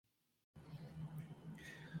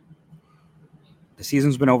The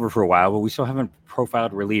season's been over for a while, but we still haven't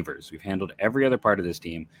profiled relievers. We've handled every other part of this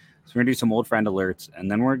team. So we're going to do some old friend alerts,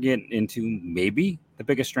 and then we're getting into maybe the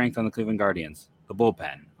biggest strength on the Cleveland Guardians, the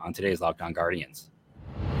bullpen, on today's Locked On Guardians.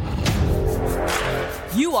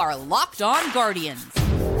 You are Locked On Guardians,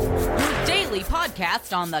 your daily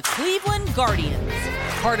podcast on the Cleveland Guardians,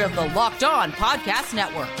 part of the Locked On Podcast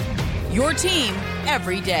Network, your team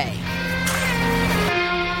every day.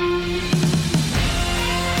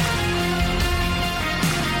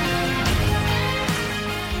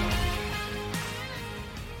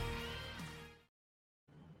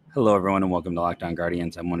 Hello, everyone, and welcome to Locked On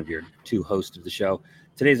Guardians. I'm one of your two hosts of the show.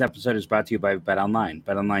 Today's episode is brought to you by BetOnline.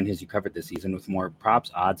 BetOnline has you covered this season with more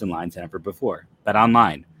props, odds, and lines than ever before.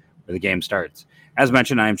 BetOnline, where the game starts. As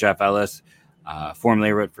mentioned, I am Jeff Ellis,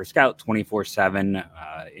 formerly wrote for Scout 24/7,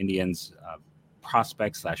 Indians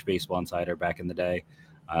prospect / baseball insider back in the day.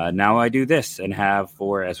 Now I do this and have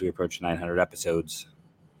for as we approach 900 episodes.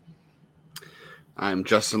 I'm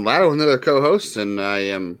Justin Latto, another co-host, and I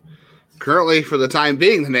am currently, for the time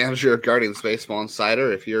being, the manager of Guardians Baseball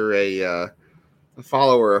Insider. If you're a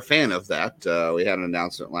follower or a fan of that, we had an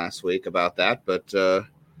announcement last week about that. But,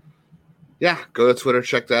 yeah, go to Twitter,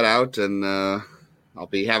 check that out, and I'll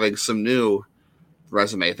be having some new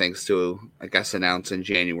resume things to, I guess, announce in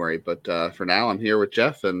January. But for now, I'm here with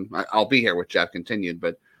Jeff, and I'll be here with Jeff continued.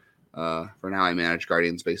 But for now, I manage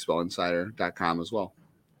GuardiansBaseballInsider.com as well.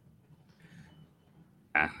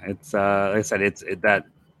 Yeah, it's like I said,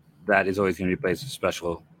 that is always going to be a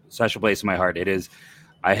special place in my heart. It is.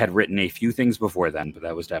 I had written a few things before then, but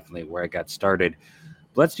that was definitely where I got started.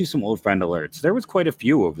 But let's do some old friend alerts. There was quite a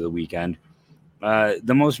few over the weekend.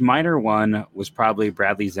 The most minor one was probably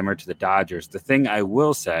Bradley Zimmer to the Dodgers. The thing I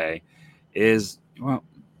will say is, well,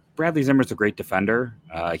 Bradley Zimmer's a great defender.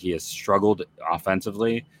 He has struggled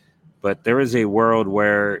offensively, but there is a world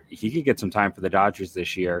where he could get some time for the Dodgers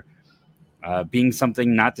this year. Being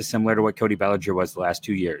something not dissimilar to what Cody Bellinger was the last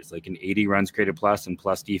 2 years, like an 80 runs created plus and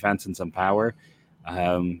plus defense and some power.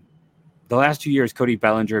 The last 2 years, Cody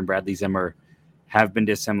Bellinger and Bradley Zimmer have been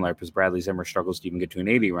dissimilar because Bradley Zimmer struggles to even get to an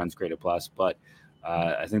 80 runs created plus, but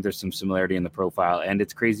I think there's some similarity in the profile, and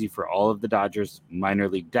it's crazy for all of the Dodgers minor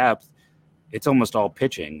league depth. It's almost all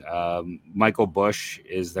pitching. Michael Busch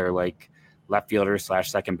is their left fielder /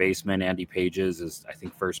 second baseman. Andy Pages is, I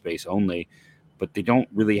think, first base only. But they don't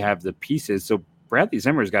really have the pieces. So Bradley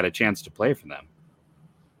Zimmer's got a chance to play for them.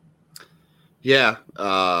 Yeah.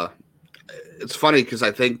 It's funny because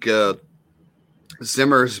I think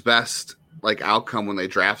Zimmer's best outcome when they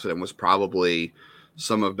drafted him was probably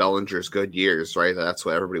some of Bellinger's good years, right? That's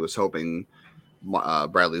what everybody was hoping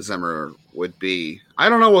Bradley Zimmer would be. I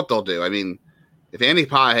don't know what they'll do. I mean, if Andy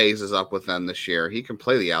Pages is up with them this year, he can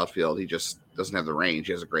play the outfield. He just doesn't have the range.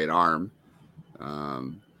 He has a great arm.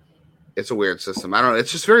 It's a weird system. I don't know.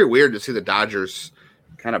 It's just very weird to see the Dodgers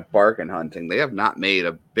kind of bargain hunting. They have not made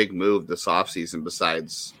a big move this offseason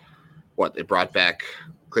besides what they brought back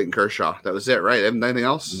Clayton Kershaw. That was it, right? They haven't anything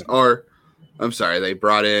else? Or, I'm sorry, they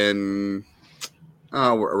brought in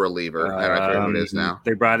a reliever. I don't know who it is now.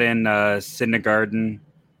 They brought in Syndergaard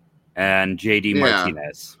and JD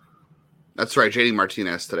Martinez. That's right, JD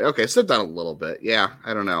Martinez today. Okay, so they've done a little bit. Yeah,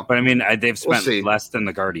 I don't know. But, I mean, they've spent less than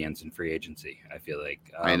the Guardians in free agency, I feel like.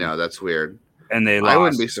 I know, that's weird. And they lost I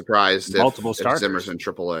wouldn't be surprised multiple if starters. Zimmer's in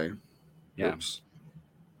AAA. Yeah. Oops.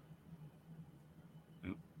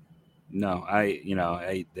 No,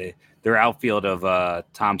 their outfield of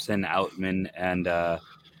Thompson, Outman, and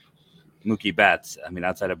Mookie Betts. I mean,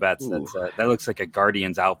 outside of Betts, that looks like a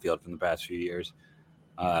Guardians outfield from the past few years.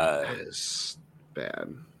 That is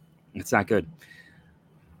bad. It's not good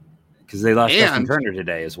because they lost Justin Turner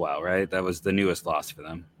today as well, right? That was the newest loss for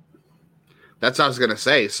them. That's what I was going to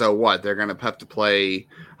say. So what? They're going to have to play.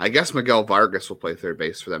 I guess Miguel Vargas will play third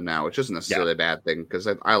base for them now, which isn't necessarily a bad thing because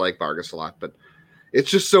I like Vargas a lot, but it's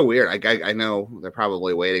just so weird. I know they're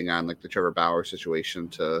probably waiting on the Trevor Bauer situation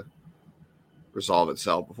to resolve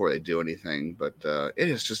itself before they do anything, but it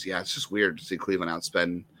is just it's just weird to see Cleveland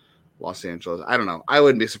outspend Los Angeles. I don't know. I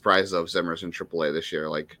wouldn't be surprised though if Zimmer's in AAA this year.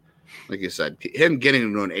 Like you said, him getting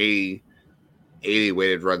into an 80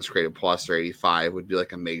 weighted runs created plus or 85 would be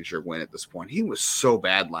like a major win at this point. He was so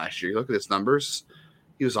bad last year. You look at his numbers,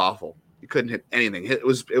 he was awful. He couldn't hit anything. It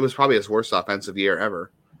was probably his worst offensive year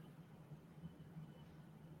ever.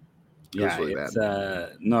 Yeah, really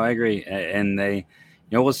bad. No, I agree. And they,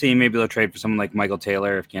 we'll see. Maybe they'll trade for someone like Michael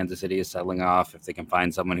Taylor if Kansas City is settling off, if they can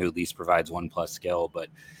find someone who at least provides 1+ skill. But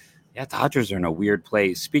yeah, the Dodgers are in a weird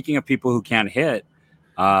place. Speaking of people who can't hit,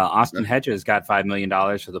 Austin Hedges got $5 million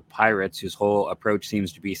for the Pirates, whose whole approach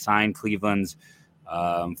seems to be sign Cleveland's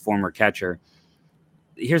former catcher.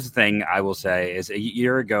 here's the thing I will say is a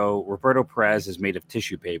year ago, Roberto Perez is made of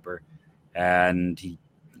tissue paper, and he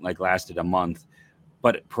lasted a month.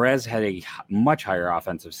 But Perez had a much higher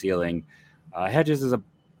offensive ceiling. Hedges is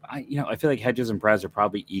I feel like Hedges and Perez are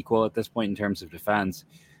probably equal at this point in terms of defense,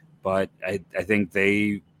 but I think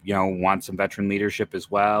they, want some veteran leadership as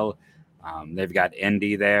well. They've got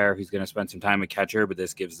Endy there, who's going to spend some time at catcher, but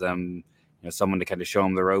this gives them, someone to kind of show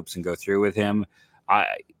him the ropes and go through with him.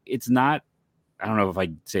 It's not, I don't know if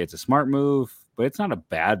I'd say it's a smart move, but it's not a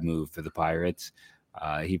bad move for the Pirates.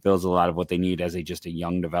 He fills a lot of what they need as just a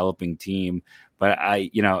young developing team. But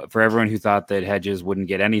for everyone who thought that Hedges wouldn't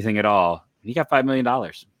get anything at all, he got $5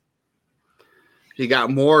 million. He got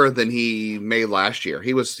more than he made last year.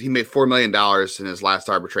 He made $4 million in his last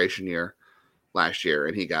arbitration year last year,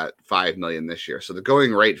 and he got $5 million this year. So the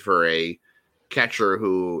going rate for a catcher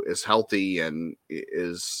who is healthy and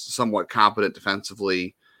is somewhat competent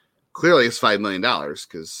defensively clearly is $5 million,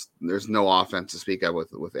 because there's no offense to speak of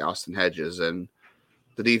with Austin Hedges, and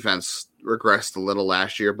the defense regressed a little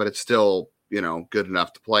last year, but it's still, good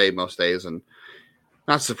enough to play most days, and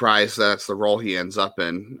not surprised that's the role he ends up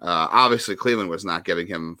in. Obviously, Cleveland was not giving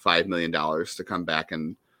him $5 million to come back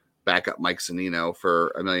and back up Mike Zunino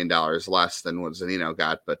for $1 million less than what Zunino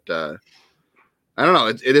got. But I don't know.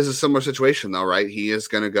 It is a similar situation, though, right? He is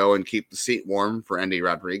going to go and keep the seat warm for Endy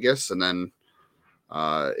Rodriguez, and then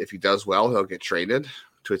if he does well, he'll get traded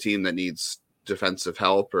to a team that needs defensive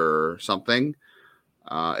help or something.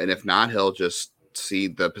 And if not, he'll just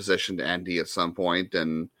cede the position to Endy at some point.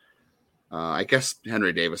 And I guess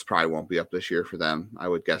Henry Davis probably won't be up this year for them. I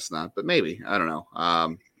would guess not, but maybe. I don't know.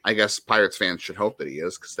 I guess Pirates fans should hope that he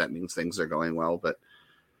is, because that means things are going well. But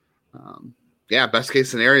best case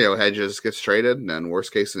scenario, Hedges gets traded. And then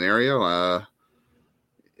worst case scenario,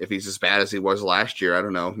 if he's as bad as he was last year, I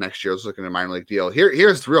don't know. Next year, I was looking at a minor league deal.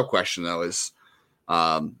 Here's the real question, though, is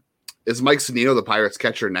Mike Zunino the Pirates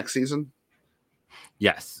catcher next season?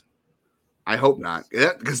 Yes. I hope not.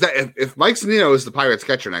 Because if Mike Zunino is the Pirates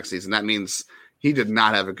catcher next season, that means he did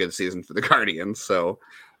not have a good season for the Guardians. So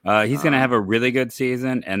he's going to have a really good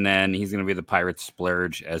season, and then he's going to be the Pirates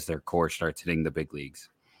splurge as their core starts hitting the big leagues.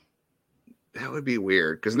 That would be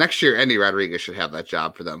weird, because next year Endy Rodriguez should have that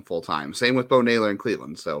job for them full time. Same with Bo Naylor in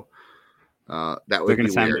Cleveland. So that would be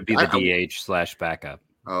weird. They're going to be the DH / backup.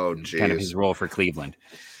 Oh, geez. Kind of his role for Cleveland.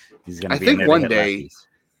 He's going to be. I think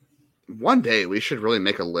one day we should really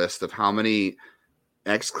make a list of how many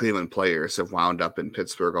ex-Cleveland players have wound up in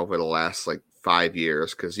Pittsburgh over the last 5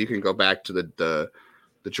 years, because you can go back to the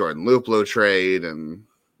Jordan Luplow trade and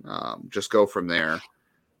just go from there.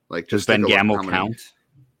 Does Ben Gamel count?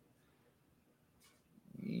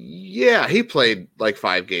 Yeah, he played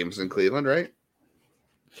 5 games in Cleveland, right?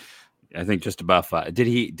 I think just about 5. Did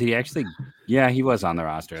he actually? Yeah, he was on the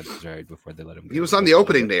roster right before they let him go. He was on the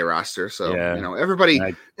opening day roster, so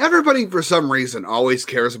everybody for some reason always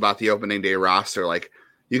cares about the opening day roster.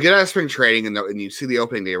 You get out of spring training and you see the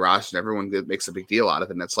opening day roster, and everyone makes a big deal out of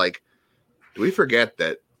it. And it's do we forget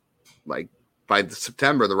that by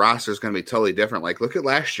September the roster is going to be totally different? Look at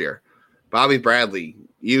last year. Bobby Bradley,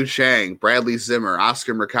 Yu Chang, Bradley Zimmer,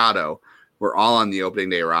 Oscar Mercado were all on the opening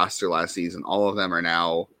day roster last season. All of them are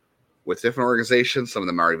now with different organizations. Some of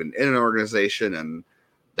them are even in an organization, and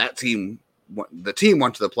the team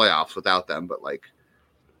went to the playoffs without them. But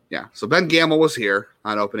so Ben Gamel was here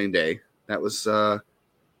on opening day. That was that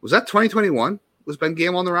 2021? Was Ben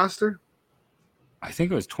Gamel on the roster? I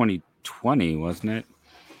think it was 2020, wasn't it?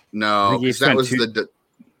 No,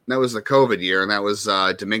 that was the COVID year, and that was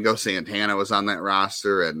Domingo Santana was on that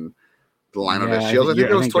roster, and Delino DeShields. I think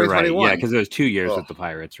it was 2021. Right. Yeah, because it was 2 years with the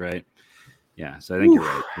Pirates, right? Yeah, so I think you're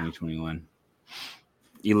right. 2021.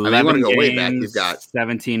 11 games, way back, you've got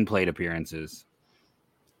 17 plate appearances.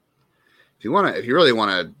 If you really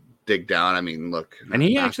want to dig down, look. And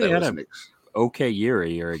he actually had an okay year a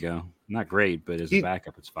year ago. Not great, but as a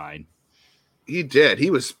backup, it's fine. He did.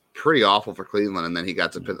 He was pretty awful for Cleveland, and then he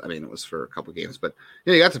got to. It was for a couple games, but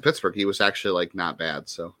he got to Pittsburgh. He was actually not bad.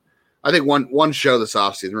 So I think one show this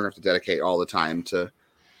offseason we're going to have to dedicate all the time to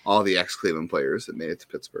all the ex-Cleveland players that made it to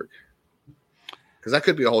Pittsburgh. Because that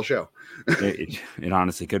could be a whole show. it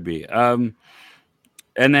honestly could be. And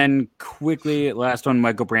then quickly, last one,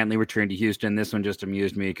 Michael Brantley returned to Houston. This one just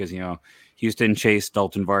amused me because, Houston chased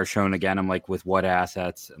Dalton Varsho again. I'm with what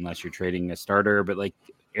assets, unless you're trading a starter. But,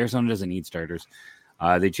 Arizona doesn't need starters.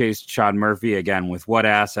 They chased Sean Murphy again with what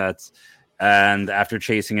assets. And after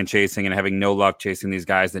chasing and having no luck chasing these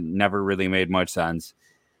guys that never really made much sense,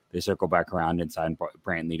 they circle back around and sign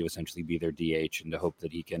Brantley to essentially be their DH and to hope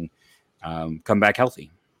that he can come back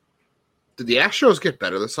healthy. Did the Astros get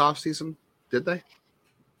better this offseason? Did they?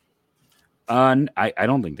 I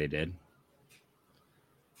don't think they did.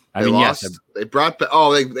 They lost. Yes. They brought.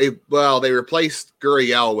 They replaced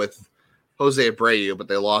Gurriel with Jose Abreu, but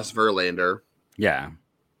they lost Verlander. Yeah.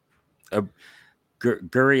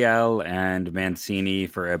 Gurriel and Mancini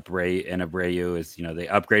for Abreu is, they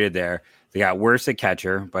upgraded there. They got worse at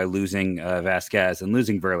catcher by losing Vasquez, and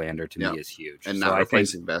losing Verlander to me is huge. And not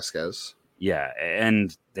replacing Vasquez. Yeah,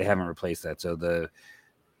 and they haven't replaced that. So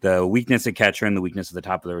the weakness at catcher and the weakness at the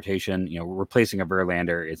top of the rotation, replacing a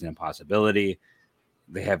Verlander is an impossibility.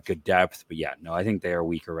 They have good depth, but I think they are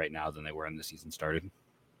weaker right now than they were when the season started.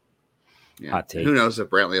 Yeah. Hot take. Who knows if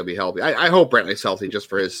Brantley will be healthy? I hope Brantley's healthy just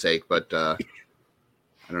for his sake, but I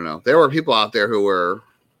don't know. There were people out there who were.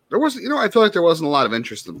 There was, I feel like there wasn't a lot of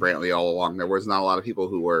interest in Brantley all along. There was not a lot of people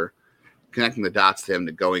who were connecting the dots to him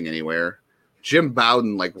to going anywhere. Jim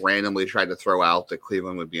Bowden randomly tried to throw out that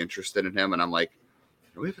Cleveland would be interested in him, and I'm like,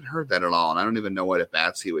 we haven't heard that at all, and I don't even know what at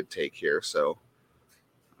bats he would take here. So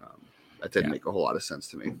that didn't make a whole lot of sense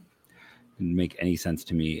to me. Didn't make any sense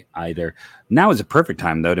to me either. Now is a perfect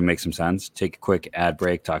time, though, to make some sense. Take a quick ad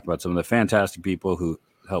break, talk about some of the fantastic people who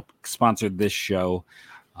help sponsor this show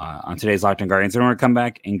on today's Locked On Guardians. And we're going to come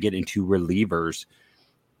back and get into relievers.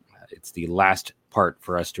 It's the last part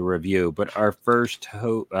for us to review, but our first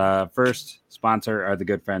sponsor are the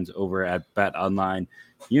good friends over at Bet Online.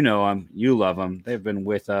 You know them, you love them. They've been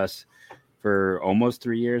with us for almost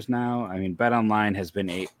 3 years now. I mean, Bet Online has been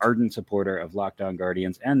an ardent supporter of Locked On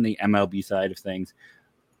Guardians and the MLB side of things.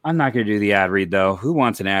 I'm not going to do the ad read, though. Who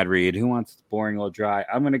wants an ad read? Who wants boring or dry?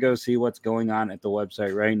 I'm going to go see what's going on at the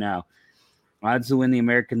website right now. Odds to win the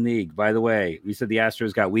American League. By the way, we said the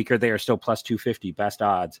Astros got weaker. They are still plus 250, best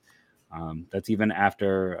odds. That's even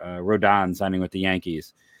after Rodon signing with the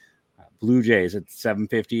Yankees. Blue Jays at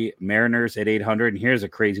 750, Mariners at 800. And here's a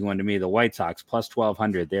crazy one to me. The White Sox plus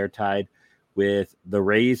 1,200. They're tied with the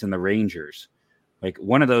Rays and the Rangers.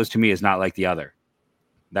 One of those to me is not like the other.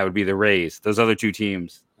 That would be the Rays. Those other two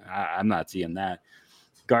teams, I'm not seeing that.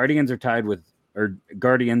 Guardians are tied with, or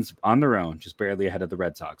Guardians on their own, just barely ahead of the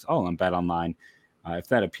Red Sox. All on Bet Online. If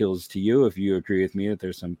that appeals to you, if you agree with me that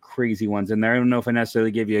there's some crazy ones in there. I don't know if I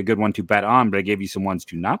necessarily gave you a good one to bet on, but I gave you some ones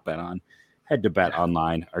to not bet on. Head to Bet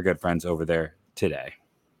Online, our good friends over there today.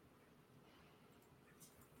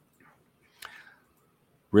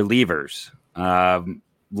 Relievers.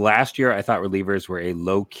 Last year, I thought relievers were a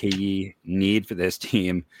low-key need for this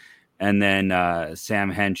team. And then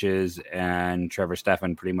Sam Henches and Trevor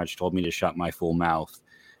Stephan pretty much told me to shut my full mouth.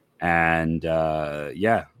 And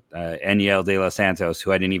Eniel De Los Santos,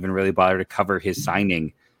 who I didn't even really bother to cover his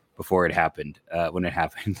signing before it happened, when it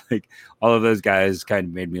happened. All of those guys kind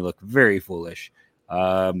of made me look very foolish.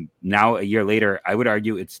 Now, a year later, I would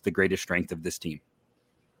argue it's the greatest strength of this team.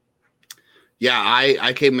 Yeah,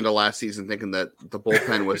 I came into last season thinking that the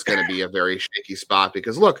bullpen was going to be a very shaky spot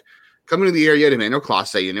because, look, coming into the year, you had Emmanuel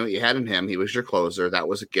Clase. You knew what you had in him. He was your closer. That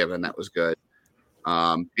was a given. That was good.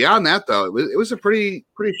 Beyond that, though, it was a pretty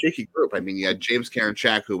shaky group. I mean, you had James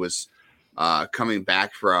Karinchak, who was coming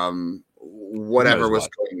back from whatever was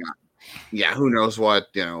going on. Yeah, who knows what,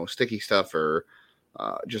 sticky stuff or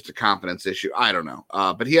just a confidence issue. I don't know.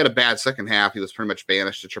 But he had a bad second half. He was pretty much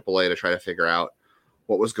banished to AAA to try to figure out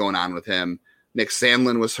what was going on with him. Nick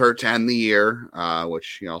Sandlin was hurt to end the year,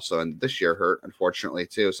 which he also ended this year hurt, unfortunately,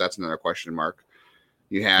 too. So that's another question mark.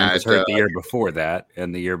 You had he was hurt the year before that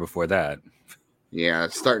and the year before that. Yeah,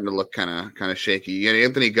 it's starting to look kind of shaky. You had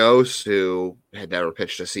Anthony Gose, who had never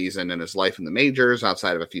pitched a season in his life in the majors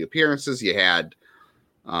outside of a few appearances. You had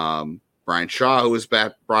Brian Shaw, who was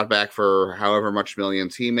brought back for however much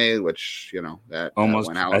millions he made, which, that almost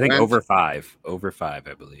went out. I think over five,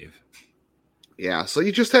 I believe. Yeah, so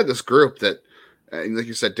you just had this group that, like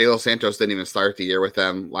you said, De Los Santos didn't even start the year with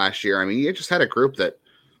them last year. I mean, you just had a group that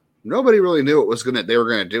nobody really knew they were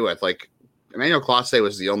going to do it. Like, Emmanuel Clase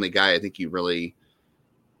was the only guy I think you really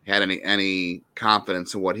had any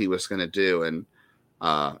confidence in what he was going to do. And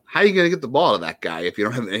how are you going to get the ball to that guy if you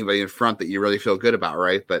don't have anybody in front that you really feel good about,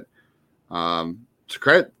 right? But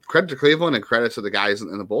credit to Cleveland and credit to the guys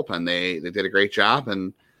in the bullpen. They did a great job.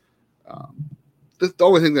 And the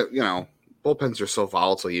only thing that, bullpens are so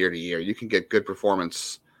volatile year to year. You can get good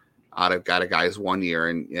performance out of guys 1 year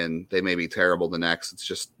and they may be terrible the next. It's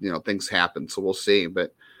just, things happen. So we'll see.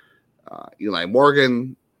 But Eli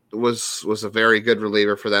Morgan was a very good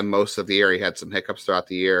reliever for them most of the year. He had some hiccups throughout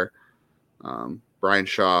the year. Brian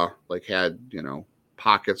Shaw had,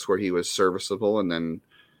 pockets where he was serviceable and then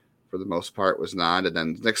for the most part was not. And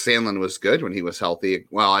then Nick Sandlin was good when he was healthy.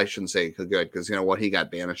 Well, I shouldn't say good because he got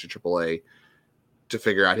banished to AAA to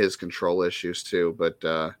figure out his control issues too. But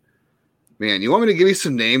Man, you want me to give you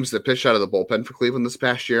some names that pitched out of the bullpen for Cleveland this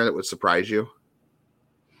past year that would surprise you?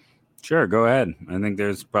 Sure, go ahead. I think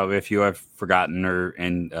there's probably a few I've forgotten or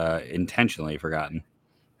intentionally forgotten.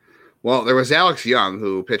 Well, there was Alex Young,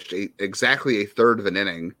 who pitched exactly a third of an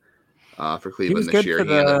inning for Cleveland this year.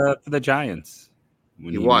 For the Giants.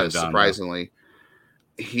 He was, surprisingly.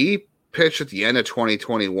 He pitched at the end of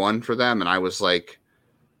 2021 for them, and I was like,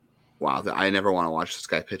 wow, I never want to watch this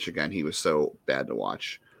guy pitch again. He was so bad to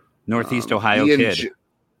watch. Northeast Ohio kid.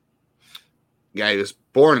 Yeah, he was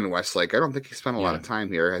born in Westlake. I don't think he spent a lot of time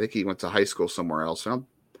here. I think he went to high school somewhere else. I don't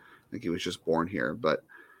think he was just born here. But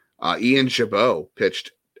Ian Chabot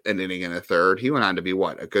pitched an inning and a third. He went on to be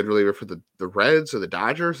a good reliever for the Reds or the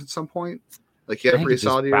Dodgers at some point? Like he had a pretty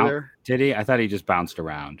solid year there. Did he? I thought he just bounced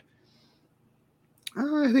around.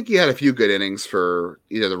 I think he had a few good innings for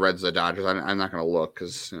either the Reds or the Dodgers. I'm not going to look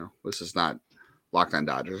because this is not Locked On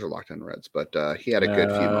Dodgers or Locked On Reds, but he had a good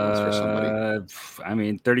few moments for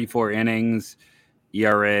somebody. 34 innings,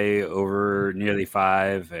 ERA over nearly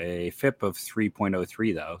 5, a FIP of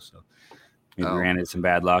 3.03 though. So maybe ran into some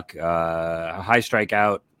bad luck. High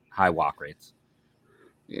strikeout, high walk rates.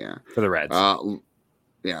 Yeah, for the Reds.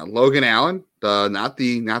 Logan Allen, not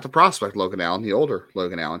the prospect Logan Allen, the older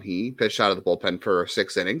Logan Allen. He pitched out of the bullpen for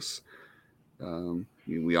 6 innings.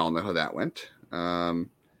 We all know how that went.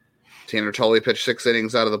 Tanner Tully pitched 6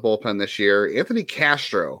 innings out of the bullpen this year. Anthony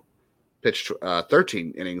Castro pitched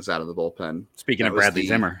 13 innings out of the bullpen. Speaking of Bradley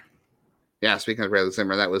Zimmer. Yeah, speaking of Bradley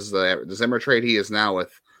Zimmer, that was the Zimmer trade. He is now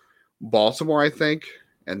with Baltimore, I think.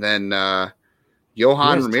 And then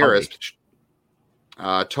Johan Ramirez.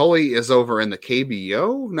 Tully is over in the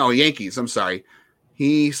KBO. No, Yankees. I'm sorry.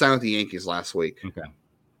 He signed with the Yankees last week. Okay.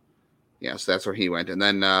 Yeah, so that's where he went. And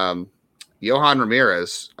then Johan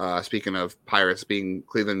Ramirez, speaking of Pirates being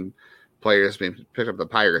Cleveland players being picked up the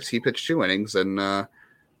Pirates, he pitched 2 innings, and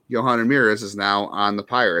Johan Ramirez is now on the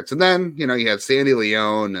Pirates. And then, you had Sandy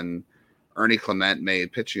Leone and Ernie Clement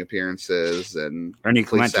made pitching appearances. And Ernie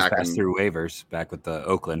Clement just passed through waivers back with the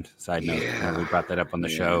Oakland side note. We brought that up on the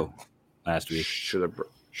show last week. Should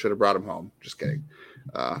have brought him home. Just kidding.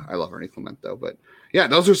 I love Ernie Clement, though. But, yeah,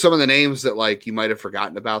 those are some of the names that, you might have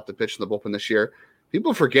forgotten about the pitch in the bullpen this year.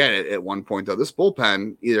 People forget it at one point, though. This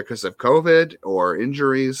bullpen, either because of COVID or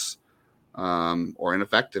injuries or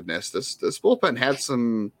ineffectiveness, this bullpen had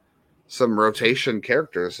some rotation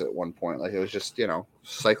characters at one point. It was just,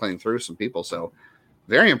 cycling through some people. So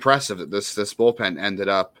very impressive that this bullpen ended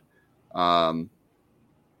up 5th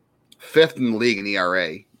in the league in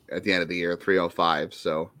ERA at the end of the year, 3.05.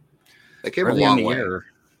 So they came a long way.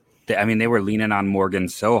 They were leaning on Morgan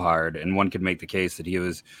so hard, and one could make the case that he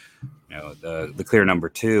was, the clear number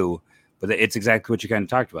 2. But it's exactly what you kind of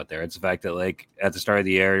talked about there. It's the fact that, at the start of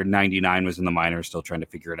the year, 99 was in the minors, still trying to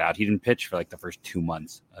figure it out. He didn't pitch for, the first 2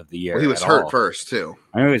 months of the year. Well, he was hurt first, too.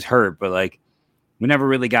 I know he was hurt, but, we never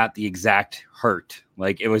really got the exact hurt.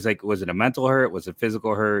 It was was it a mental hurt? Was it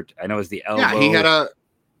physical hurt? I know it was the elbow. Yeah,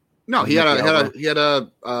 he had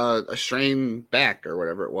a strained back or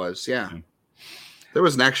whatever it was. Yeah. Mm-hmm. There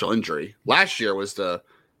was an actual injury. Last year was the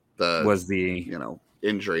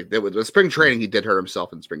injury. The spring training, he did hurt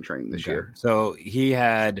himself in spring training this year. So he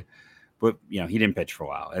had, but he didn't pitch for a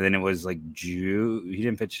while, and then it was June. He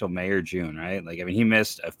didn't pitch till May or June, right? He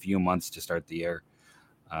missed a few months to start the year.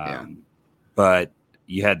 But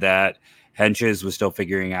you had that. Henches was still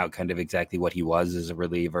figuring out kind of exactly what he was as a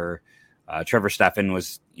reliever. Trevor Stephan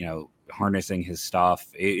was, harnessing his stuff.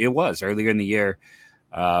 It was earlier in the year.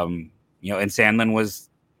 And Sandlin was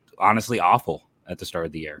honestly awful at the start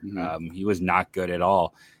of the year. Mm-hmm. He was not good at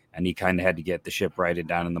all, and he kind of had to get the ship righted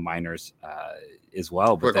down in the minors as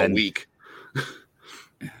well. But then, a week.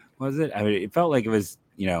 Was it? It felt like it was,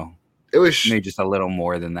 it was maybe just a little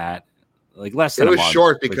more than that. Less than it was a month,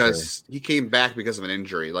 short because he came back because of an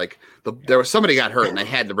injury. There was somebody got hurt and they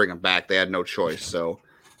had to bring him back. They had no choice. So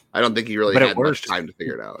I don't think he really had much time to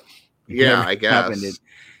figure it out. Yeah, I guess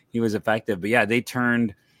he was effective. But yeah, they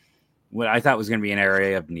turned what I thought was going to be an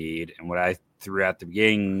area of need and what I threw at the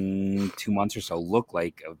beginning 2 months or so looked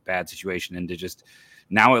like a bad situation into just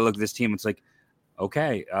now I look at this team. It's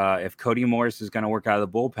okay, if Cody Morris is going to work out of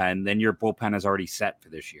the bullpen, then your bullpen is already set for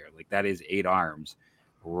this year. That is 8 arms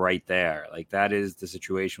right there. That is the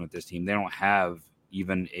situation with this team. They don't have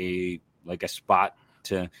even a spot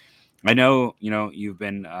to. I know you've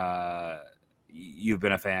been a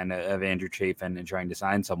fan of Andrew Chafin and trying to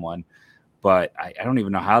sign someone, but I don't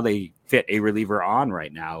even know how they fit a reliever on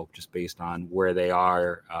right now, just based on where they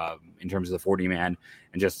are in terms of the 40-man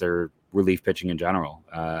and just their relief pitching in general.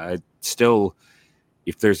 Still,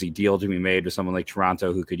 if there's a deal to be made with someone like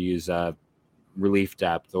Toronto who could use relief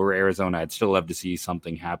depth, or Arizona, I'd still love to see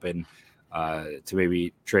something happen to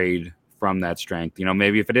maybe trade from that strength.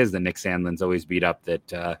 Maybe if it is that Nick Sandlin's always beat up, that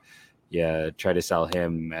try to sell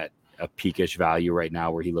him at a peakish value right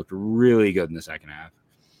now where he looked really good in the second half.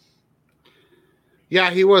 Yeah,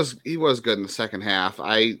 he was good in the second half.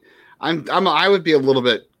 I would be a little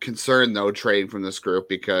bit concerned though trading from this group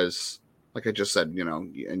because, like I just said,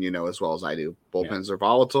 and as well as I do, bullpens are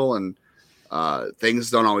volatile and things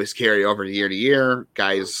don't always carry over to year.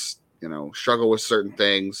 Guys, struggle with certain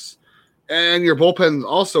things, and your bullpens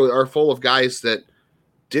also are full of guys that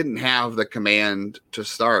didn't have the command to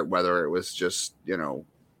start, whether it was just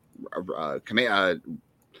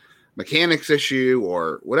mechanics issue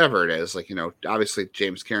or whatever it is. Obviously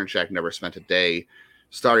James Karinchak never spent a day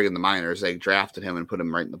starting in the minors. They drafted him and put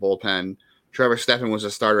him right in the bullpen. Trevor Stephan was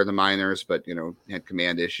a starter in the minors, but had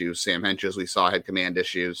command issues. Sam Hentges, we saw, had command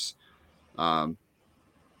issues.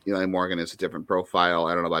 Eli Morgan is a different profile.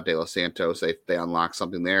 I don't know about De Los Santos. They unlocked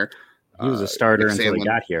something there. He was a starter until he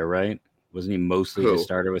got here, right? Wasn't he mostly a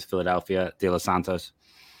starter with Philadelphia? De Los Santos?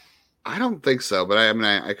 I don't think so, but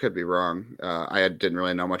I could be wrong. I didn't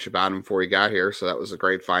really know much about him before he got here, so that was a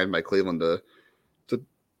great find by Cleveland.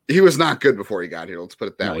 He was not good before he got here. Let's put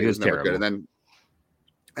it that way. He was never terrible. Good.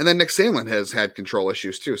 And then Nick Sandlin has had control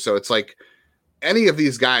issues too. So it's like any of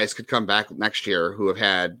these guys could come back next year who have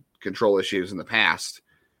had control issues in the past,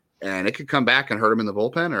 and it could come back and hurt him in the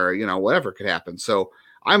bullpen, or whatever could happen. So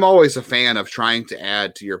I'm always a fan of trying to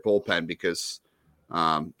add to your bullpen because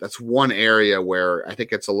that's one area where I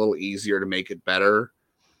think it's a little easier to make it better.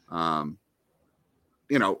 I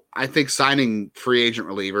think signing free agent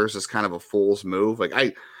relievers is kind of a fool's move.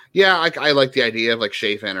 I like the idea of like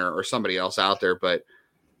Chafin or somebody else out there, but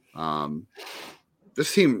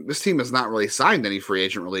this team has not really signed any free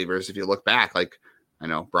agent relievers. If you look back, I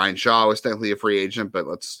know Brian Shaw was technically a free agent, but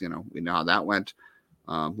we know how that went.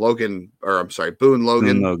 Boone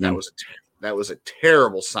Logan. That was a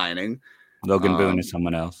terrible signing. Logan Boone is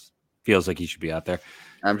someone else. Feels like he should be out there.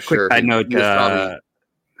 I'm sure. Side note,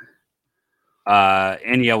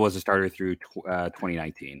 Aniel was a starter through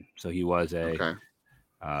 2019. So he was a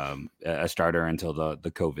starter until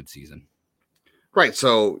the COVID season. Right.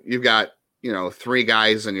 So you've got, 4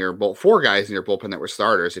 guys in your bullpen that were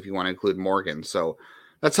starters if you want to include Morgan. So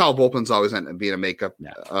that's how bullpens always end up being a makeup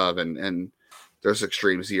of, and there's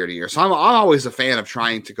extremes year to year. So I'm always a fan of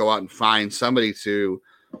trying to go out and find somebody to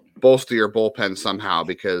bolster your bullpen somehow,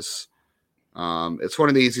 because it's one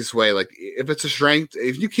of the easiest way. Like if it's a strength,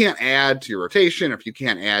 if you can't add to your rotation, if you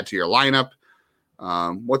can't add to your lineup,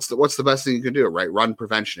 what's the best thing you can do, right? Run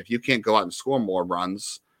prevention. If you can't go out and score more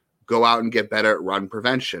runs, go out and get better at run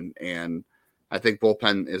prevention. And I think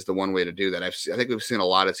bullpen is the one way to do that. I think we've seen a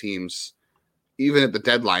lot of teams, even at the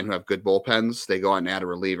deadline, who have good bullpens, they go out and add a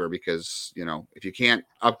reliever because, if you can't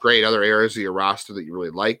upgrade other areas of your roster that you really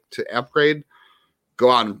like to upgrade, go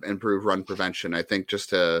out and improve run prevention. I think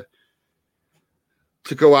just to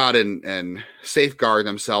go out and safeguard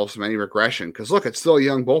themselves from any regression. Because look, it's still a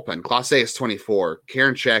young bullpen. Clase is 24.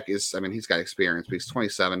 Karinchak he's got experience, but he's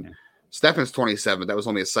 27. Yeah. Stephan's 27. That was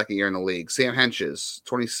only his second year in the league. Sam Hentges,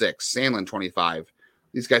 26. Sandlin, 25.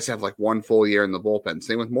 These guys have like one full year in the bullpen.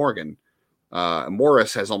 Same with Morgan.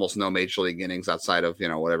 Morris has almost no major league innings outside of,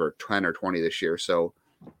 10 or 20 this year. So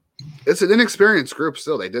it's an inexperienced group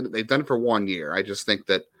still. They've done it for 1 year. I just think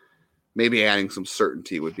that maybe adding some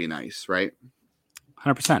certainty would be nice, right?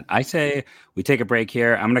 100%. I say we take a break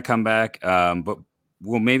here. I'm going to come back, but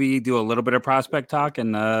we'll maybe do a little bit of prospect talk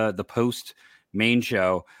in the post main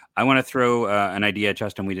show. I want to throw an idea,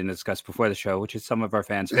 Justin, we didn't discuss before the show, which is some of our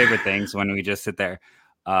fans' favorite things when we just sit there.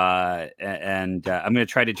 I'm going to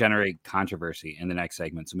try to generate controversy in the next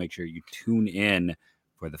segment. So make sure you tune in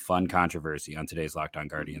for the fun controversy on today's Locked On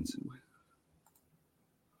Guardians.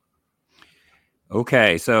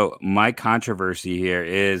 Okay, so my controversy here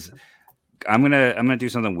is I'm gonna do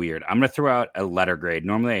something weird. I'm gonna throw out a letter grade.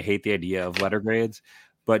 Normally, I hate the idea of letter grades,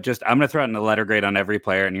 but I'm gonna throw out a letter grade on every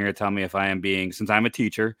player, and you're gonna tell me if I am being, since I'm a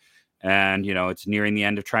teacher, and it's nearing the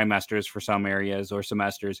end of trimesters for some areas or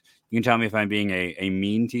semesters, you can tell me if I'm being a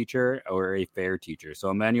mean teacher or a fair teacher. So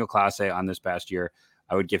Emmanuel Clase on this past year,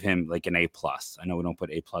 I would give him like an A+. I know we don't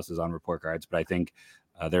put A+ on report cards, but I think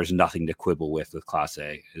there's nothing to quibble with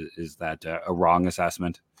Clase. Is that a wrong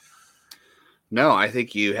assessment? No, I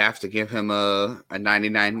think you have to give him a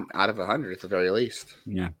 99 out of 100 at the very least.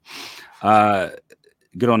 Yeah.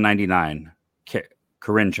 Good old 99.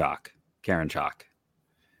 Karinchak.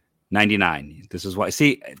 99. This is why.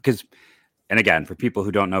 See, because, and again, for people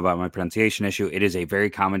who don't know about my pronunciation issue, it is a very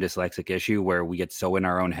common dyslexic issue where we get so in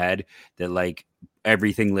our own head that like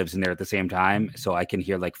everything lives in there at the same time. So I can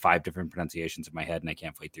hear like 5 different pronunciations in my head and I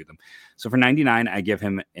can't fight through them. So for 99, I give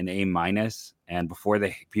him an A-. And before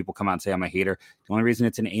people come out and say I'm a hater, the only reason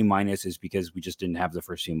it's an A- is because we just didn't have the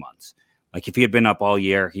first few months. Like if he had been up all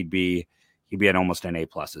year, he'd be at almost an A+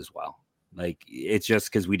 as well. Like it's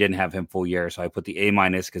just because we didn't have him full year. So I put the A-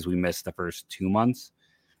 because we missed the first 2 months.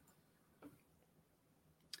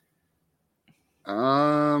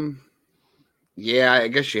 Yeah, I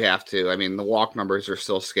guess you have to. I mean, the walk numbers are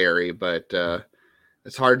still scary, but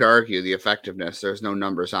it's hard to argue the effectiveness. There's no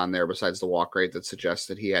numbers on there besides the walk rate that suggests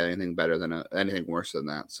that he had anything better than anything worse than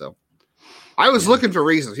that. So I was looking for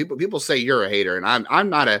reasons. People say you're a hater, and I'm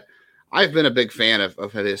not a. I've been a big fan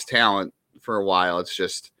of his talent for a while. It's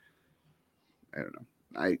just I don't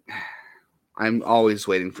know. I'm always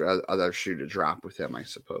waiting for other shoe to drop with him. I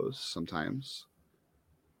suppose sometimes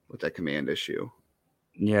with that command issue.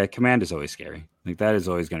 Yeah, command is always scary. Like that is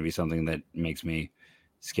always going to be something that makes me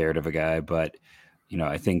scared of a guy. But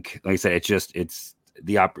I think, like I said, it's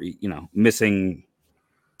the missing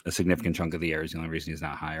a significant chunk of the year is the only reason he's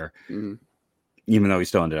not higher. Mm-hmm. Even though he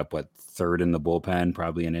still ended up 3rd in the bullpen,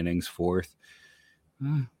 probably in innings, 4th.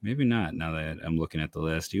 Maybe not. Now that I'm looking at the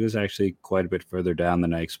list, he was actually quite a bit further down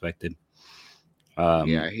than I expected.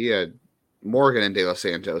 He had Morgan and De Los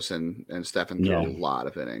Santos and Stephan threw a lot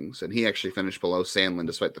of innings, and he actually finished below Sandlin,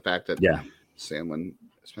 despite the fact that Sandlin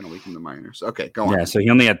spent a week in the minors. Okay, go on. Yeah, so he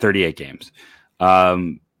only had 38 games.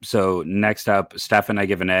 So next up, Stephan, I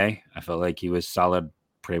give an A. I felt like he was solid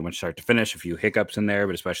pretty much start to finish. A few hiccups in there,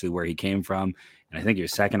 but especially where he came from. And I think he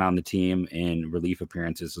was second on the team in relief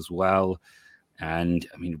appearances as well. And,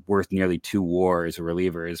 I mean, worth nearly 2 WAR as a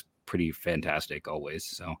reliever is pretty fantastic always.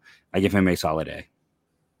 So I give him a solid A.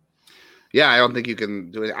 Yeah, I don't think you can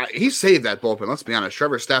do it. He saved that bullpen. Let's be honest.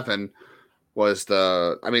 Trevor Stephan was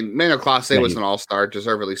Manuel Clase was an all-star,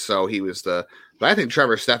 deservedly so. But I think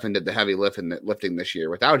Trevor Stephan did the heavy lifting this year.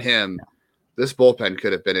 Without him, this bullpen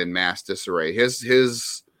could have been in mass disarray.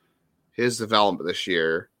 His development this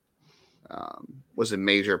year was a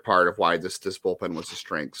major part of why this bullpen was a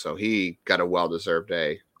strength. So he got a well-deserved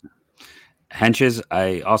A. Hentges,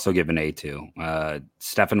 I also give an A to.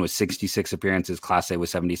 Stephan was 66 appearances. Clase was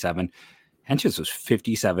 77. Hentges was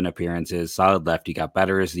 57 appearances. Solid lefty, got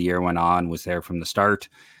better as the year went on, was there from the start,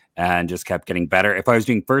 and just kept getting better. If I was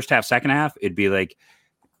doing first half, second half, it'd be like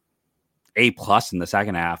A+ in the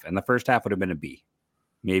second half, and the first half would have been a B.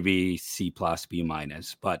 Maybe C+, B-.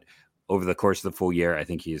 But over the course of the full year, I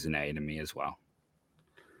think he is an A to me as well.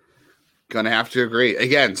 Gonna have to agree.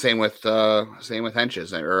 Again, same with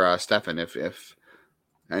Hentges or Stephan. If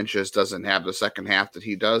Hentges doesn't have the second half that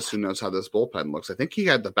he does, who knows how this bullpen looks? I think he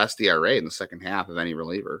had the best ERA in the second half of any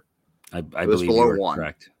reliever. I believe below 1.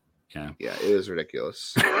 Correct. Yeah, it was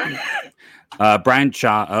ridiculous. Bryan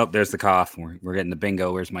Shaw. Oh, there's the cough. We're getting the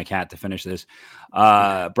bingo. Where's my cat to finish this?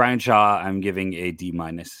 Bryan Shaw, I'm giving a D-.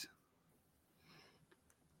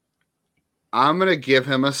 I'm gonna give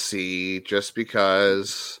him a C just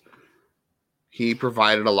because he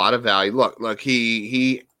provided a lot of value. Look,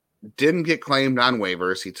 he didn't get claimed on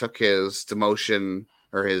waivers. He took his demotion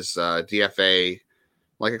or his DFA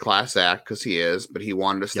like a class act because he is, but he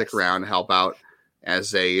wanted to stick around and help out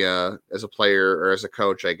as a player or as a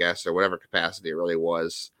coach, I guess, or whatever capacity it really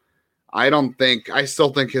was. I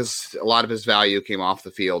still think a lot of his value came off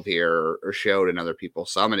the field here or showed in other people.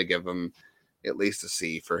 So I'm going to give him at least a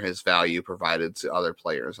C for his value provided to other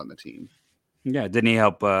players on the team. Yeah. Didn't he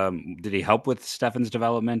help? Did he help with Stephan's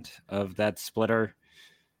development of that splitter?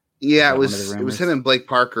 Yeah, it was him and Blake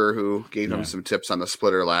Parker who gave him some tips on the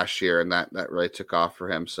splitter last year, and that really took off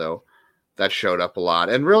for him. So that showed up a lot.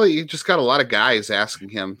 And really, you just got a lot of guys asking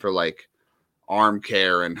him for like arm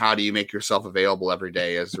care and how do you make yourself available every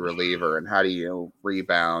day as a reliever and how do you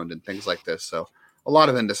rebound and things like this. So a lot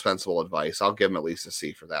of indispensable advice. I'll give him at least a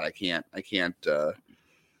C for that. I can't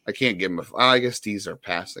give him I guess D's are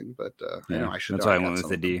passing, but I should. That's why I went with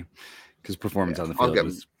the D because performance on the field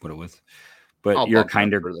was what it was. But you're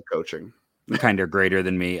kind of the coaching, kind of greater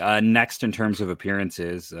than me. Next in terms of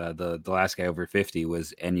appearances, the last guy over 50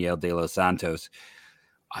 was Enyel De Los Santos.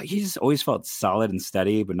 He's always felt solid and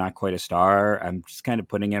steady, but not quite a star. I'm just kind of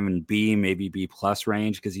putting him in B, maybe B+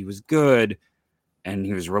 range because he was good and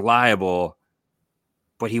he was reliable,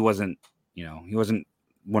 but he wasn't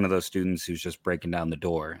one of those students who's just breaking down the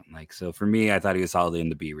door. So for me, I thought he was solidly in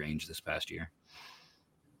the B range this past year.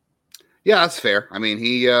 Yeah, that's fair. I mean,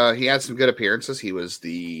 he had some good appearances. I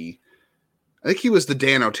think he was the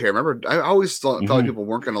Dan Otero. Remember, I always thought people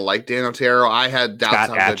weren't going to like Dan Otero. I had doubts.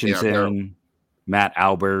 Scott Atchison, Matt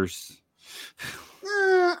Albers.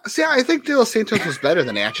 I think De Los Santos was better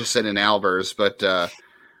than Atchison and Albers, but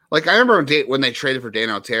Like, I remember when they traded for Dan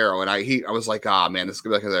Otero, and I was like, man, this is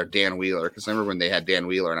going to be like another Dan Wheeler. Because I remember when they had Dan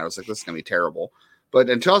Wheeler, and I was like, this is going to be terrible. But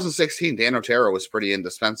in 2016, Dan Otero was pretty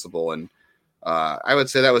indispensable. And I would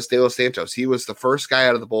say that was De Los Santos. He was the first guy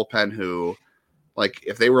out of the bullpen who, like,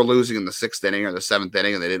 if they were losing in the 6th inning or the 7th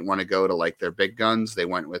inning and they didn't want to go to, like, their big guns, they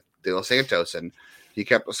went with De Los Santos. And he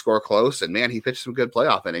kept the score close. And, man, he pitched some good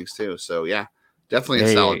playoff innings, too. So, yeah, definitely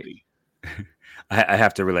a solid B. I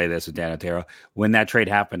have to relay this with Dan Otero. When that trade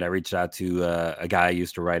happened, I reached out to a guy I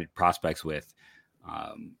used to write prospects with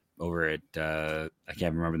over at I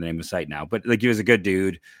can't remember the name of the site now, but like he was a good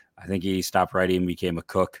dude. I think he stopped writing and became a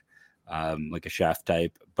cook, like a chef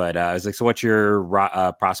type. But I was like, so what's your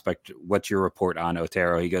prospect? What's your report on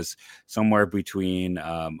Otero? He goes somewhere between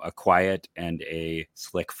a quiet and a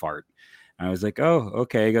slick fart. And I was like, oh,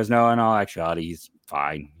 okay. He goes, no, in all actuality, he's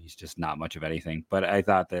fine. He's just not much of anything. But I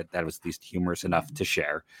thought that was at least humorous enough to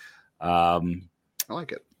share. I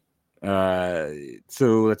like it.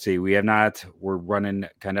 So let's see. We're running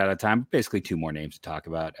kind of out of time. Basically 2 more names to talk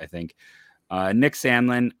about, I think. Nick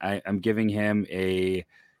Sandlin, I'm giving him a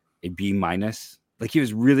B-. Like, he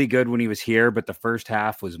was really good when he was here, but the first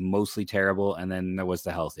half was mostly terrible. And then there was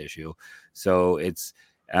the health issue. So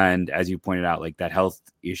and as you pointed out, like, that health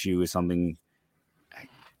issue is something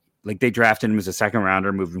like they drafted him as a 2nd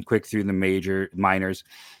rounder, moved him quick through the minors.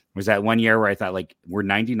 Was that one year where I thought, like, where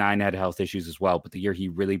 99 had health issues as well, but the year he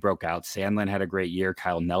really broke out. Sandlin had a great year.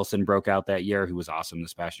 Kyle Nelson broke out that year, who was awesome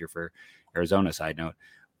this past year for Arizona, side note.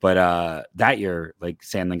 But that year, like,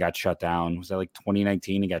 Sandlin got shut down. Was that like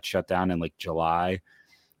 2019? He got shut down in like July.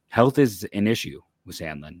 Health is an issue with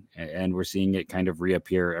Sandlin, and we're seeing it kind of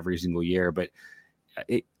reappear every single year. But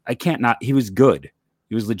he was good.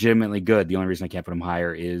 He was legitimately good. The only reason I can't put him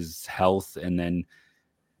higher is health. And then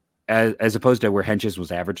as opposed to where Hentges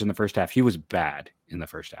was average in the first half, he was bad in the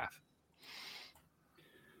first half.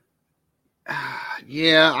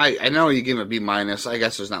 Yeah, I know you give him a B-. I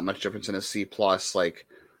guess there's not much difference in a C+. Like,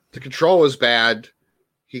 the control was bad.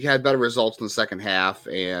 He had better results in the second half,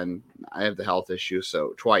 and I have the health issue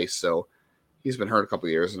twice. So he's been hurt a couple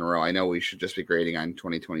of years in a row. I know we should just be grading on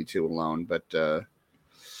 2022 alone, but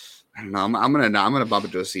I don't know. I'm gonna bump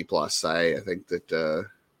it to a C+. I think that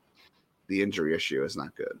the injury issue is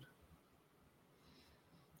not good.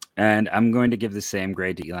 And I'm going to give the same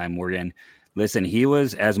grade to Eli Morgan. Listen, he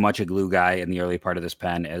was as much a glue guy in the early part of this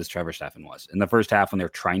pen as Trevor Stephan was. In the first half, when they were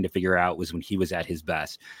trying to figure out, was when he was at his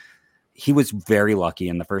best. He was very lucky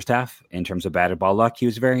in the first half in terms of batted ball luck. He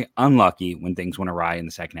was very unlucky when things went awry in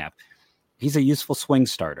the second half. He's a useful swing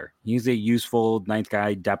starter. He's a useful 9th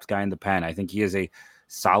guy, depth guy in the pen. I think he is a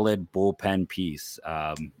solid bullpen piece.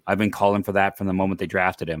 I've been calling for that from the moment they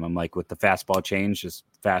drafted him. I'm like, with the fastball change, just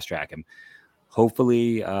fast track him.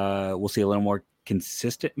 Hopefully we'll see a little more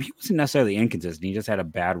consistent. He wasn't necessarily inconsistent. He just had a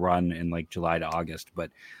bad run in like July to August, but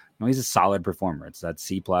no, he's a solid performer. It's that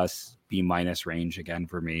C+, B- range again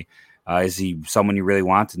for me. Is he someone you really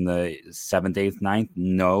want in the 7th, 8th, 9th?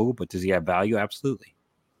 No, but does he have value? Absolutely.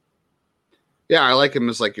 Yeah, I like him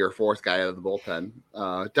as like your 4th guy out of the bullpen.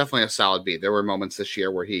 Definitely a solid B. There were moments this year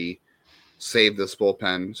where he saved this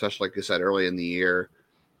bullpen, especially like you said early in the year.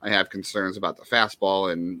 I have concerns about the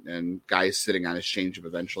fastball and guys sitting on his changeup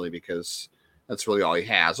eventually, because that's really all he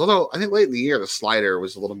has. Although I think late in the year, the slider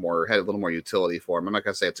was had a little more utility for him. I'm not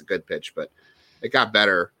going to say it's a good pitch, but it got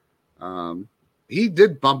better. He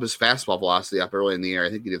did bump his fastball velocity up early in the year. I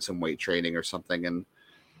think he did some weight training or something, and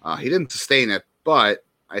he didn't sustain it, but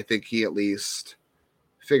I think he at least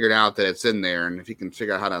figured out that it's in there. And if he can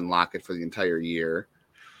figure out how to unlock it for the entire year,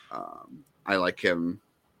 I like him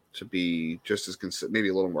to be just as consistent, maybe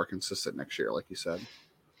a little more consistent next year, like you said.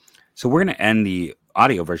 So we're going to end the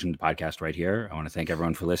audio version of the podcast right here. I want to thank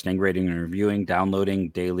everyone for listening, rating and reviewing, downloading,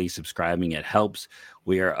 daily, subscribing. It helps.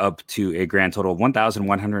 We are up to a grand total of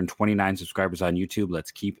 1,129 subscribers on YouTube.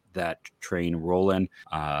 Let's keep that train rolling.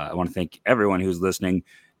 I want to thank everyone who's listening.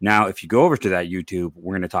 Now, if you go over to that YouTube,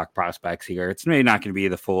 we're going to talk prospects here. It's maybe not going to be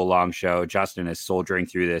the full long show. Justin is soldiering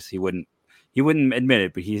through this. He wouldn't admit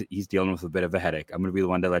it, but he's dealing with a bit of a headache. I'm going to be the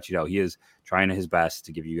one to let you know. He is trying his best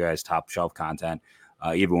to give you guys top shelf content,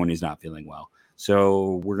 even when he's not feeling well.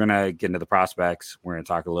 So we're going to get into the prospects. We're going to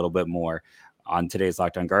talk a little bit more on today's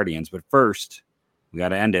Locked On Guardians. But first, we got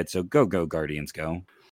to end it. So go Guardians, go.